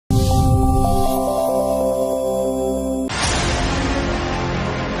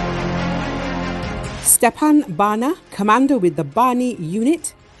Stepan Barna, commander with the BARNI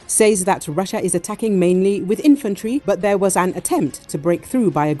unit, says that Russia is attacking mainly with infantry, but there was an attempt to break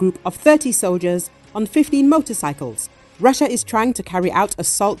through by a group of 30 soldiers on 15 motorcycles. Russia is trying to carry out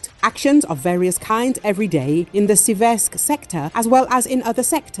assault actions of various kinds every day in the Siversk sector as well as in other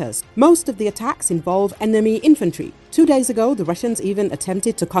sectors. Most of the attacks involve enemy infantry. 2 days ago, the Russians even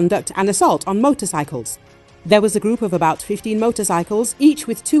attempted to conduct an assault on motorcycles. There was a group of about 15 motorcycles, each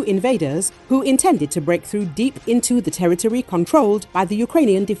with 2 invaders, who intended to break through deep into the territory controlled by the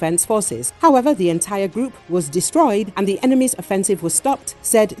Ukrainian Defense Forces. However, the entire group was destroyed and the enemy's offensive was stopped,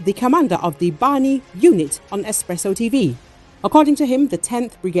 said the commander of the BARNI unit on Espreso TV. According to him, the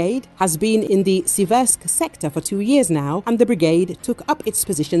 10th Brigade has been in the Siversk sector for 2 years now, and the brigade took up its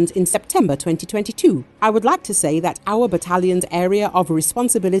positions in September 2022. I would like to say that our battalion's area of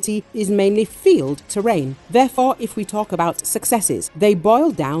responsibility is mainly field terrain. Therefore, if we talk about successes, they boil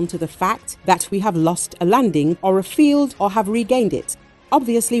down to the fact that we have lost a landing or a field or have regained it.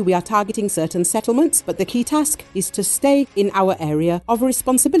 Obviously, we are targeting certain settlements, but the key task is to stay in our area of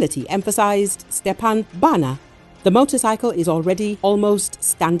responsibility, emphasized Stepan Barna. The motorcycle is already almost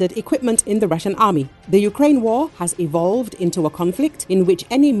standard equipment in the Russian army. The Ukraine war has evolved into a conflict in which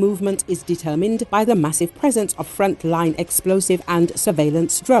any movement is determined by the massive presence of front-line explosive and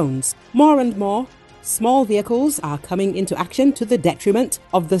surveillance drones. More and more, small vehicles are coming into action to the detriment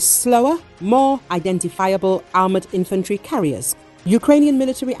of the slower, more identifiable armored infantry carriers. Ukrainian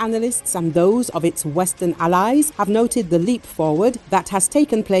military analysts and those of its Western allies have noted the leap forward that has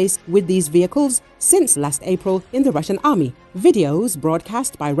taken place with these vehicles since last April in the Russian army. Videos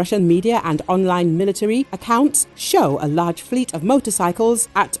broadcast by Russian media and online military accounts show a large fleet of motorcycles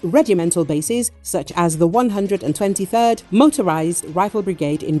at regimental bases such as the 123rd Motorized Rifle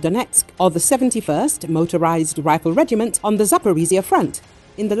Brigade in Donetsk or the 71st Motorized Rifle Regiment on the Zaporizhia front.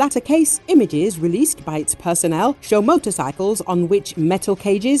 In the latter case, images released by its personnel show motorcycles on which metal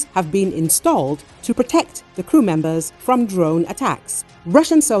cages have been installed to protect the crew members from drone attacks.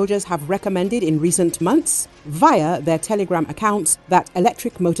 Russian soldiers have recommended in recent months, via their Telegram accounts, that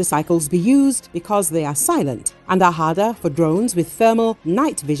electric motorcycles be used because they are silent and are harder for drones with thermal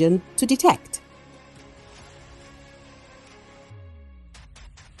night vision to detect.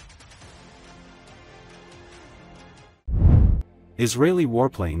 Israeli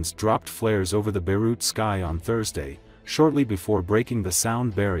warplanes dropped flares over the Beirut sky on Thursday, shortly before breaking the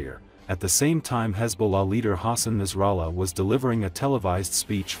sound barrier. At the same time, Hezbollah leader Hassan Nasrallah was delivering a televised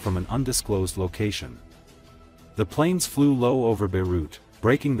speech from an undisclosed location. The planes flew low over Beirut,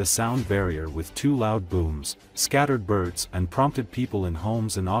 breaking the sound barrier with 2 loud booms, scattered birds, and prompted people in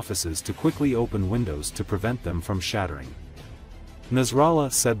homes and offices to quickly open windows to prevent them from shattering.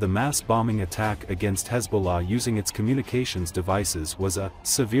 Nasrallah said the mass bombing attack against Hezbollah using its communications devices was a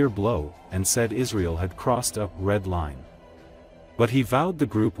severe blow, and said Israel had crossed a red line. But he vowed the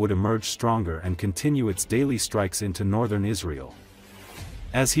group would emerge stronger and continue its daily strikes into northern Israel.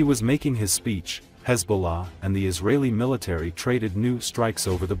 As he was making his speech, Hezbollah and the Israeli military traded new strikes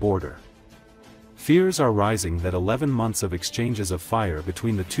over the border. Fears are rising that 11 months of exchanges of fire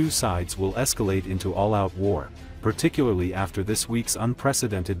between the two sides will escalate into all-out war, particularly after this week's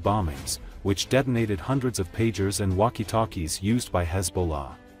unprecedented bombings, which detonated hundreds of pagers and walkie-talkies used by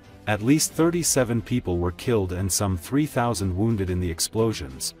Hezbollah. At least 37 people were killed and some 3,000 wounded in the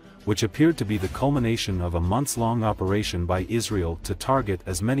explosions, which appeared to be the culmination of a months-long operation by Israel to target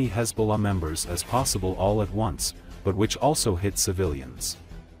as many Hezbollah members as possible all at once, but which also hit civilians.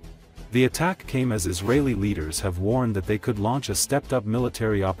 The attack came as Israeli leaders have warned that they could launch a stepped-up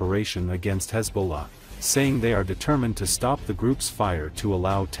military operation against Hezbollah, saying they are determined to stop the group's fire to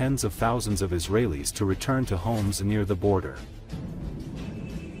allow tens of thousands of Israelis to return to homes near the border.